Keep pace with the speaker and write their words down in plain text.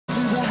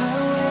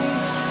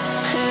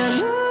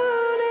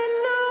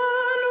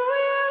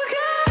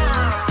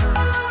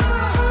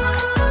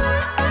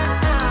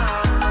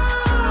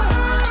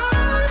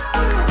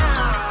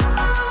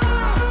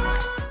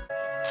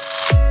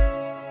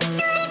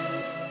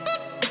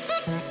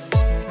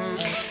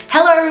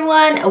Hello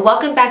everyone,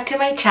 welcome back to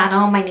my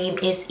channel. My name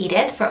is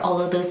Edith for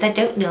all of those that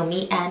don't know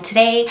me, and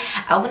today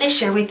I want to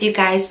share with you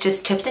guys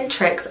just tips and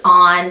tricks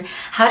on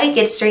how to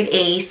get straight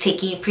A's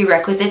taking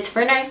prerequisites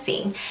for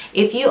nursing.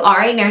 If you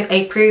are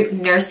a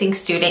pre-nursing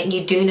student,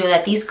 you do know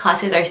that these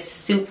classes are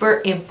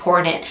super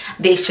important.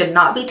 They should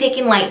not be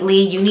taken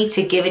lightly. You need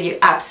to give it your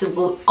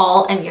absolute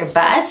all and your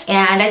best,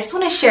 and I just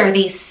want to share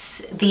these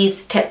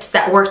tips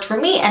that worked for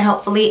me, and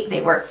hopefully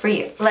they work for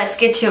you. Let's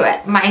get to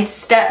it. My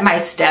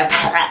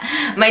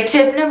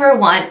tip number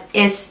one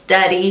is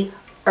study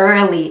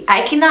early.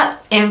 I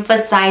cannot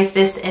emphasize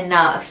this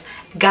enough.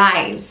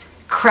 Guys,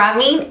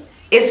 cramming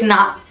is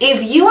not,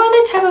 if you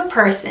are the type of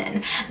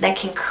person that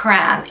can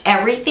cram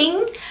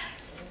everything,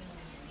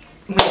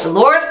 may the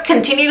Lord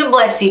continue to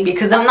bless you,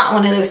 because I'm not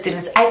one of those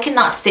students. I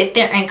cannot sit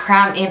there and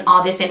cram in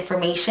all this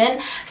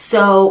information.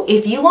 So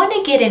if you want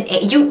to get an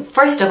A,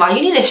 first of all,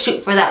 you need to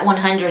shoot for that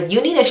 100.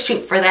 You need to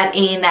shoot for that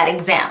A in that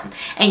exam,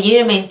 and you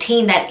need to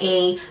maintain that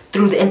A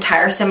through the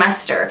entire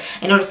semester.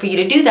 In order for you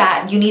to do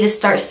that, you need to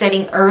start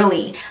studying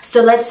early.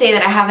 So let's say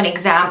that I have an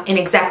exam in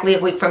exactly a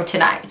week from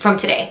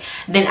today.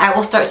 Then I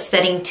will start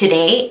studying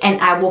today, and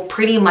I will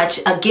pretty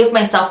much give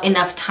myself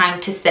enough time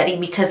to study,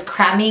 because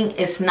cramming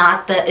is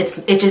not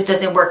it just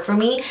doesn't work for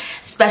me,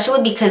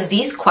 especially because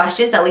these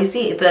questions, at least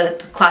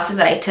the classes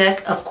that I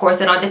took, of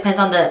course it all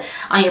depends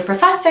on your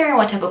professor and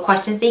what type of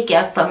questions they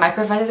give, but my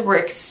professors were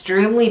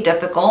extremely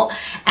difficult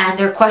and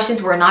their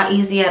questions were not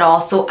easy at all.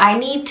 So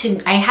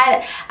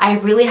I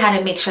really had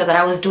to make sure that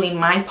I was doing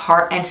my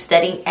part and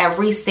studying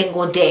every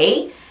single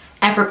day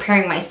and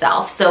preparing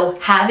myself. So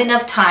have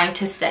enough time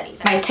to study.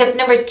 My tip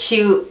number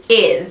two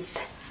is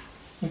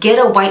get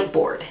a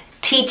whiteboard.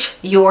 Teach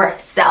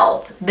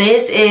yourself.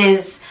 This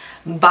is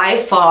by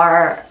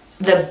far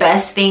the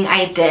best thing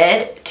I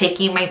did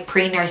taking my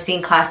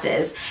pre-nursing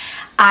classes.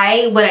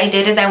 What I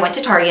did is I went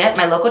to Target,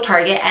 my local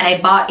Target, and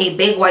I bought a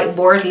big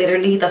whiteboard,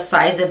 literally the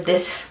size of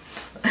this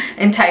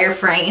entire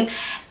frame,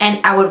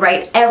 and I would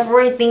write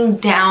everything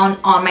down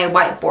on my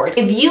whiteboard.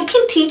 If you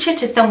can teach it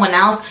to someone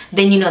else,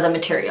 then you know the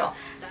material.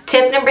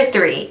 Tip number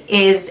three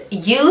is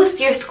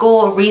use your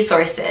school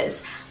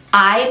resources.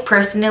 I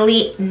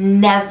personally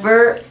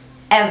never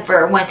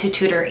ever went to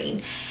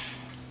tutoring.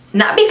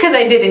 Not because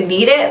I didn't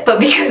need it, but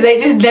because I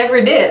just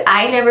never did.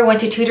 I never went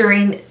to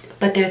tutoring,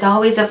 but there's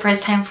always a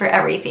first time for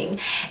everything.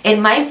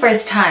 And my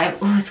first time,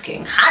 oh, it's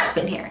getting hot up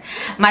in here.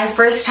 My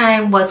first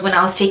time was when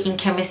I was taking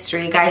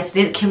chemistry. Guys,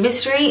 the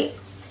chemistry,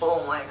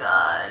 oh my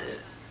God.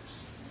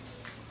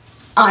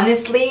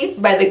 Honestly,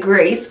 by the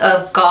grace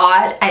of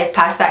God, I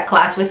passed that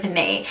class with an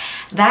A.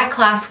 That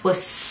class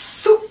was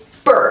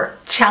super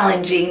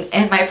challenging,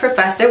 and my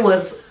professor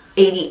was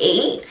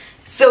 88.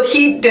 So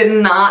he did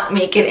not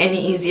make it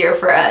any easier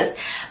for us.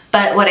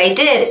 But what I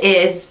did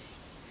is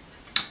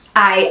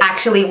I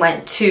actually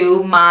went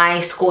to my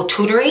school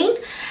tutoring,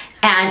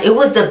 and it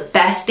was the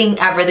best thing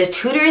ever. The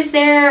tutors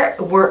there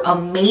were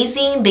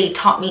amazing. They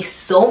taught me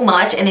so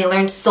much, and I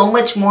learned so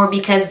much more,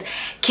 because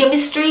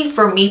chemistry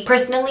for me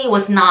personally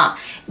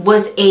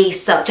was a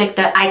subject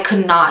that I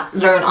could not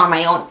learn on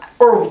my own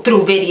or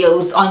through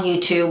videos on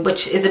YouTube,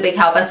 which is a big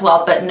help as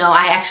well. But no,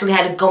 I actually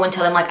had to go and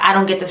tell them, like, I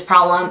don't get this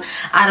problem,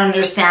 I don't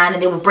understand,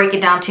 and they would break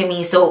it down to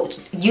me. So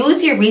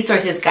use your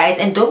resources, guys,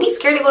 and don't be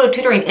scared to go to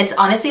tutoring. It's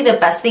honestly the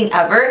best thing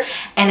ever,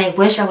 and I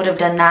wish I would have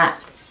done that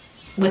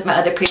with my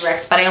other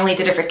prereqs, but I only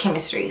did it for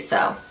chemistry.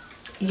 So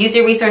use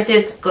your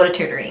resources, go to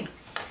tutoring.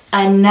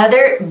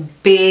 Another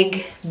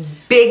big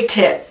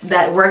tip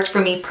that worked for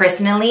me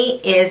personally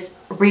is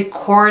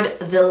record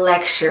the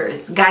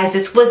lectures. Guys,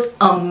 this was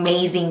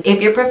amazing.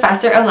 If your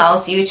professor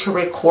allows you to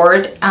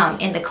record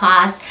in the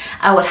class,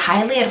 I would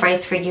highly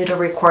advise for you to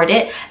record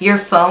it. Your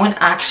phone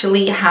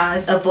actually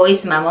has a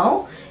voice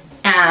memo,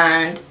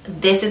 and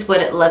this is what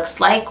it looks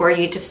like, where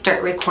you just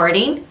start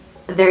recording.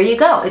 There you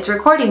go, it's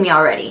recording me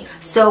already.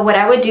 So what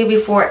I would do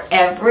before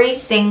every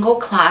single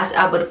class,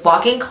 I would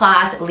walk in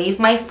class, leave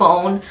my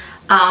phone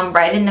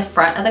right in the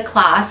front of the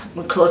class,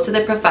 close to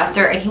the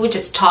professor, and he would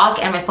just talk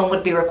and my phone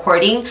would be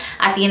recording.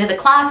 At the end of the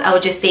class, I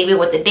would just save it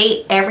with the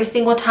date every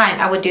single time.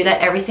 I would do that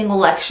every single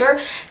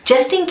lecture,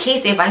 just in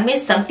case if I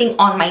missed something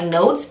on my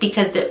notes,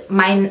 because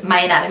my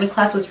anatomy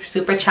class was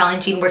super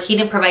challenging, where he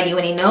didn't provide you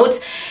any notes.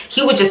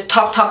 He would just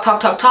talk,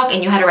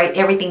 and you had to write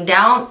everything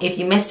down. If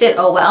you missed it,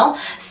 oh well.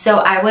 So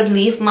I would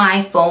leave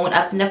my phone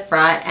up in the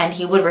front, and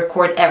he would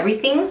record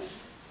everything.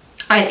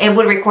 And it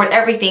would record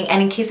everything,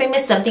 and in case I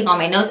missed something on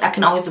my notes, I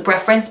can always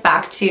reference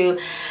back to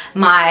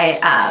my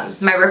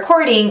my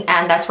recording,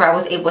 and that's where I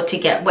was able to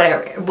get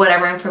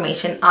whatever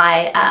information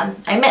I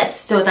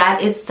missed. So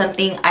that is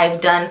something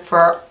I've done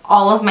for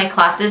all of my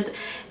classes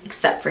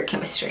except for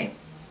chemistry.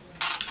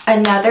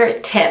 Another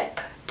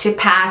tip to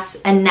pass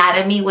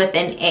anatomy with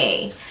an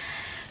A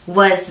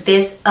was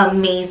this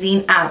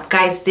amazing app.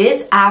 Guys,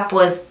 this app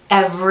was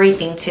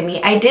everything to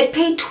me. I did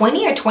pay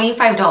 $20 or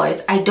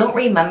 $25. I don't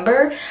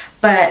remember,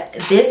 but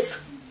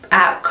this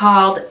app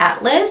called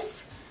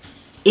Atlas,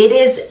 it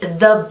is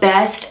the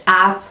best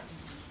app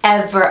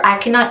ever. I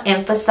cannot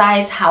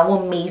emphasize how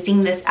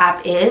amazing this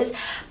app is.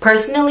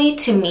 Personally,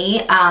 to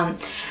me,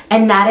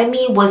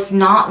 anatomy was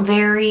not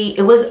very,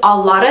 it was a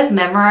lot of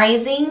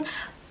memorizing,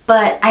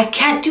 but I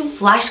can't do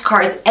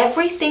flashcards.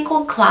 Every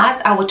single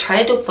class I would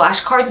try to do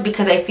flashcards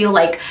because I feel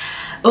like,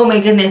 oh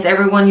my goodness,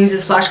 everyone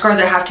uses flashcards,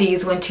 I have to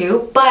use one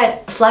too.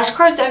 But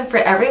flashcards aren't for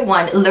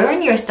everyone.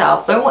 Learn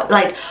yourself. Learn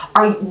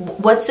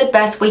what's the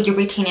best way you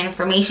retain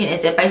information?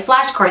 Is it by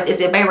flashcards?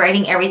 Is it by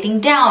writing everything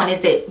down?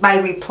 Is it by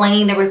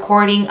replaying the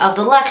recording of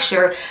the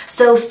lecture?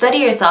 So study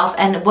yourself,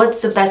 and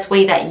what's the best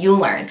way that you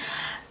learn?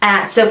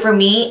 So for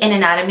me in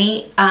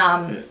anatomy,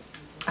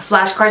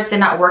 flashcards did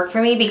not work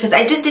for me because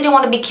I just didn't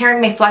want to be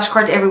carrying my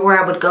flashcards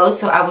everywhere I would go.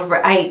 So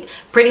I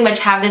pretty much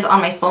have this on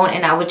my phone,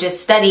 and I would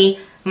just study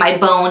my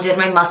bones and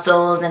my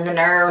muscles and the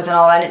nerves and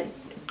all that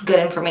good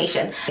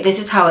information. This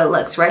is how it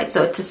looks, right?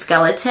 So it's a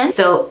skeleton.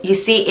 So you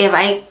see, if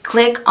I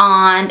click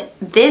on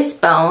this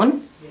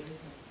bone,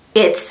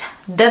 it's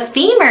the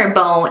femur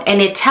bone,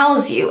 and it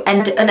tells you.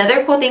 And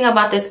another cool thing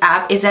about this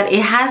app is that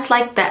it has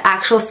like the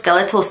actual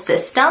skeletal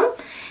system,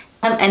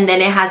 and then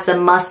it has the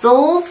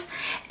muscles,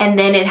 and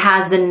then it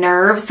has the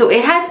nerves. So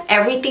it has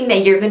everything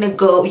that you're gonna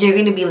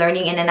be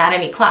learning in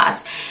anatomy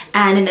class.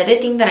 And another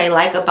thing that I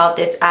like about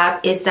this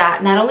app is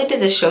that not only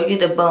does it show you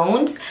the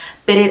bones,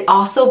 but it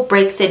also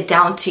breaks it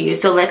down to you.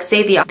 So let's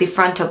say the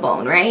frontal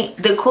bone, right?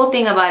 The cool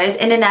thing about it is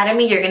in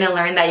anatomy, you're gonna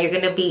learn that you're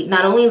gonna be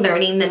not only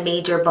learning the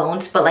major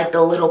bones, but like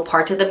the little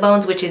parts of the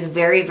bones, which is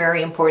very,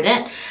 very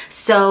important.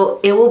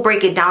 So it will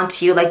break it down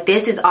to you. Like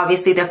this is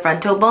obviously the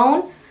frontal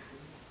bone,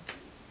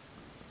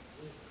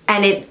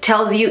 and it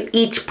tells you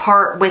each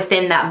part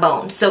within that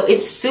bone. So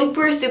it's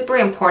super, super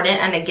important.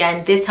 And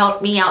again, this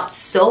helped me out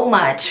so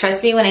much.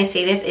 Trust me when I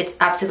say this, it's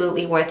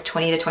absolutely worth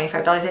 $20 to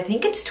 $25. I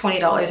think it's $20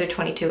 or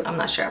 $22, I'm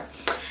not sure.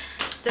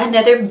 So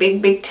another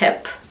big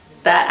tip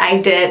that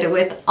I did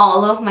with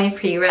all of my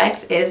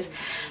prereqs is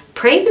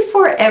pray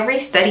before every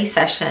study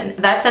session.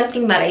 That's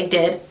something that I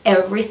did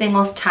every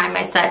single time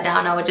I sat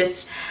down. I would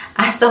just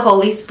ask the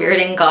Holy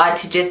Spirit and God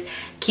to just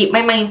keep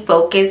my mind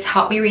focused,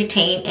 help me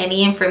retain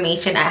any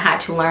information I had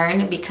to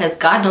learn, because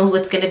God knows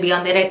what's going to be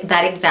on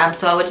that exam.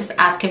 So I would just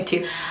ask him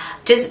to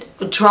just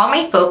draw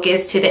my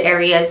focus to the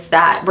areas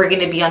that were going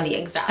to be on the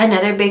exam.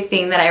 Another big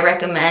thing that I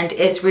recommend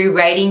is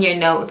rewriting your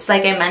notes.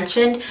 Like I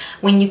mentioned,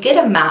 when you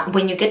get a map,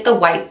 when you get the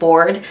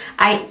whiteboard,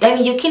 I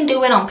mean, you can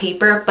do it on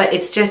paper, but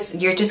it's just,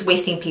 you're just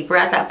wasting paper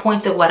at that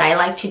point. So what I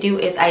like to do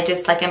is I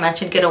just, like I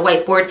mentioned, get a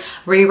whiteboard,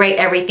 rewrite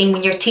everything.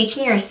 When you're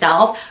teaching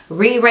yourself,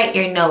 rewrite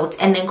your notes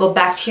and then go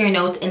back to your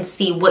notes and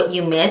see what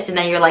you missed. And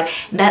then you're like,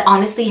 that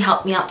honestly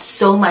helped me out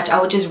so much.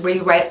 I would just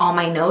rewrite all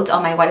my notes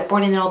on my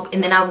whiteboard,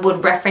 and then I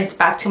would reference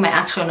back to my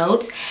actual notes.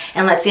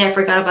 And let's say I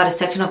forgot about a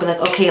section, I'll be like,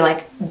 okay,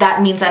 like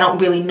that means I don't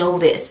really know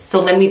this, so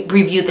let me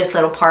review this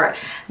little part.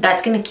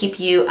 That's going to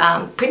keep you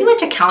pretty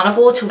much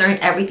accountable to learn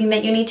everything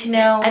that you need to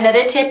know.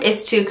 Another tip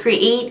is to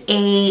create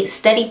a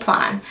study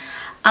plan.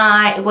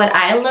 What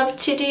I love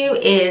to do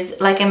is,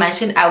 like I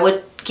mentioned, I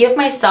would give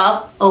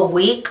myself a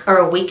week or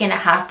a week and a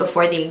half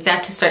before the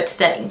exam to start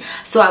studying.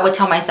 So I would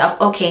tell myself,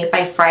 okay,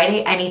 by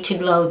Friday I need to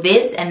know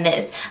this and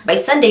this. By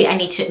Sunday I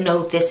need to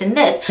know this and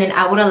this. And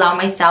I would allow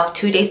myself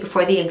 2 days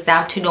before the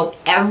exam to know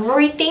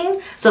everything.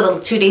 So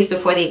the 2 days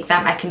before the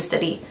exam I can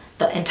study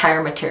the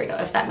entire material,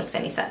 if that makes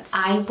any sense.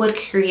 I would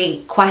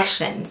create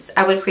questions.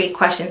 I would create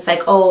questions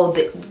like,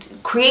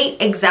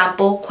 create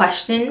example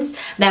questions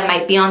that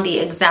might be on the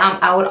exam.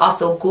 I would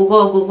also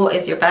Google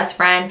is your best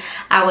friend.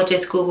 I would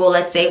just Google,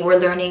 let's say we're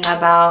learning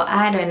about,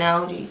 I don't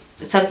know,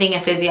 something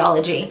in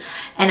physiology,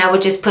 and I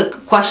would just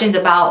put questions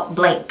about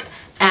blank,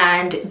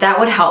 and that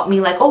would help me,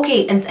 like,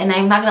 okay, and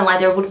I'm not gonna lie,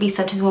 there would be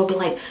sometimes where I would be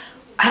like,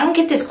 I don't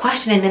get this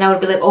question, and then I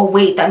would be like, oh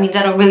wait, that means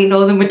I don't really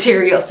know the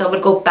material. So I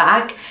would go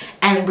back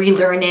and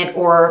relearn it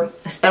or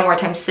spend more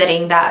time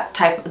studying that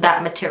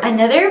material.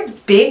 Another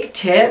big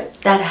tip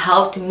that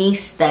helped me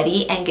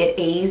study and get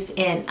A's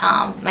in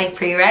my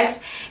prereqs,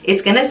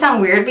 it's gonna sound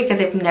weird because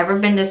I've never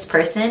been this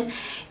person,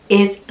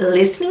 is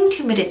listening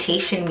to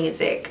meditation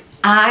music.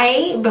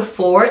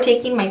 Before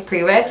taking my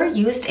prereqs, never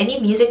used any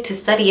music to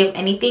study. If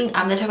anything,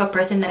 I'm the type of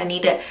person that I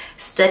need to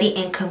study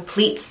in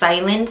complete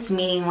silence,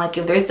 meaning like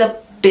if there's a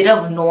bit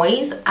of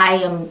noise, I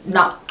am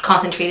not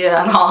concentrated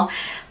at all.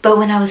 But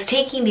when I was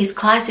taking these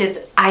classes,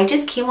 I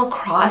just came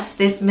across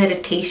this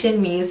meditation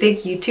music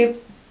YouTube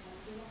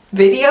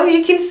video,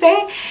 you can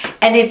say,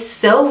 and it's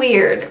so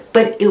weird,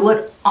 but it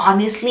would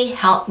honestly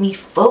help me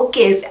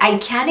focus. I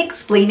can't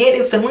explain it.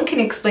 If someone can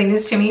explain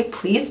this to me,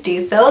 please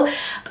do so.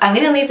 I'm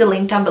gonna leave the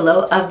link down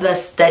below of the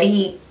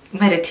study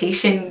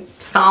meditation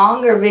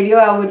song or video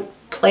I would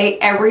play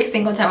every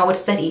single time I would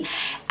study.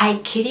 I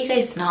kid you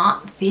guys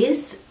not,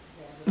 this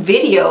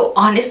video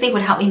honestly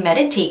would help me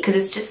meditate, because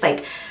it's just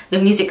like the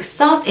music is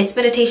soft, it's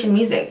meditation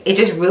music. It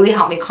just really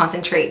helped me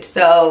concentrate.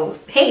 So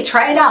hey,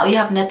 try it out, you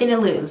have nothing to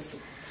lose.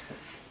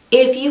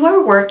 If you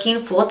are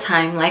working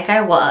full-time like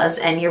I was,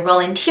 and you're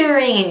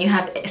volunteering and you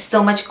have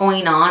so much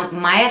going on,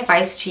 my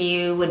advice to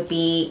you would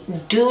be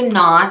do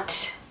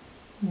not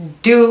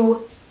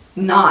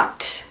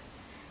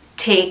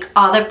take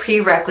all the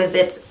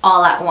prerequisites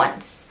all at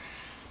once.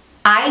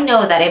 I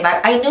know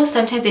that I know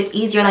sometimes it's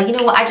easier, like, you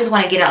know what, I just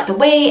want to get it out the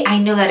way. I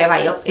know that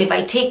if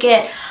I take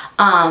it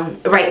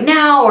right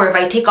now, or if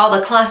I take all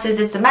the classes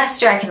this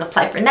semester, I can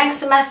apply for next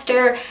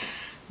semester.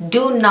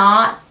 Do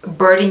not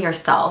burden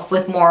yourself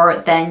with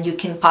more than you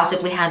can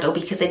possibly handle,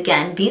 because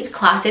again, these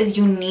classes,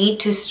 you need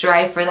to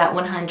strive for that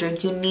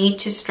 100. You need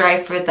to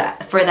strive for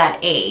that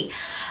A.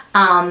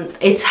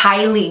 It's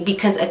highly,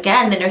 because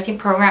again, the nursing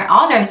program,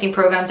 all nursing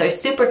programs are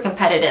super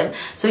competitive.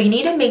 So you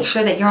need to make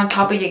sure that you're on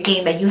top of your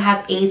game, that you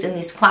have A's in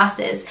these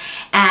classes.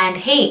 And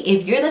hey,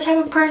 if you're the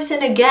type of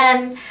person,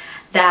 again,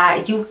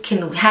 that you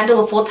can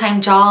handle a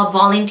full-time job,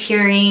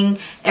 volunteering,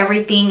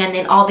 everything, and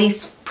then all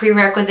these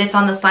prerequisites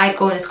on the side,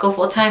 going to school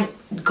full-time,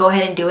 go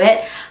ahead and do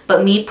it.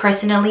 But me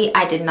personally,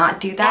 I did not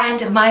do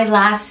that. And my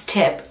last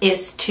tip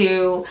is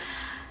to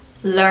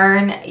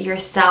learn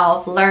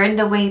yourself. Learn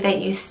the way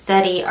that you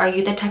study. Are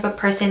you the type of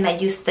person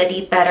that you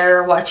study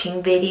better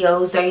watching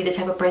videos? Are you the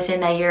type of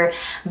person that you're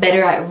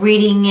better at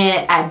reading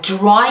it, at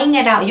drawing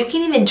it out? You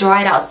can even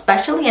draw it out,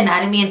 especially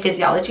anatomy and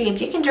physiology.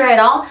 If you can draw it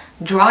all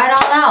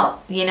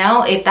out. You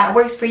know, if that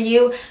works for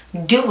you,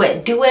 do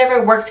it. Do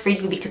whatever works for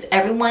you, because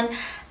everyone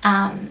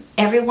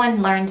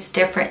learns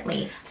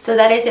differently. So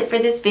that is it for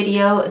this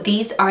video.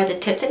 These are the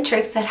tips and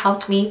tricks that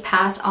helped me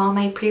pass all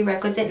my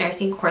prerequisite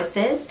nursing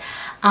courses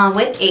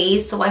with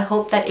A's. So I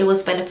hope that it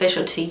was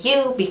beneficial to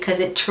you, because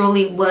it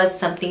truly was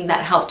something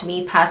that helped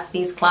me pass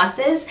these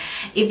classes.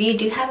 If you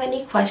do have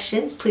any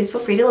questions, please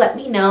feel free to let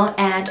me know,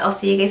 and I'll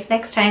see you guys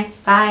next time.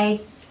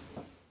 Bye.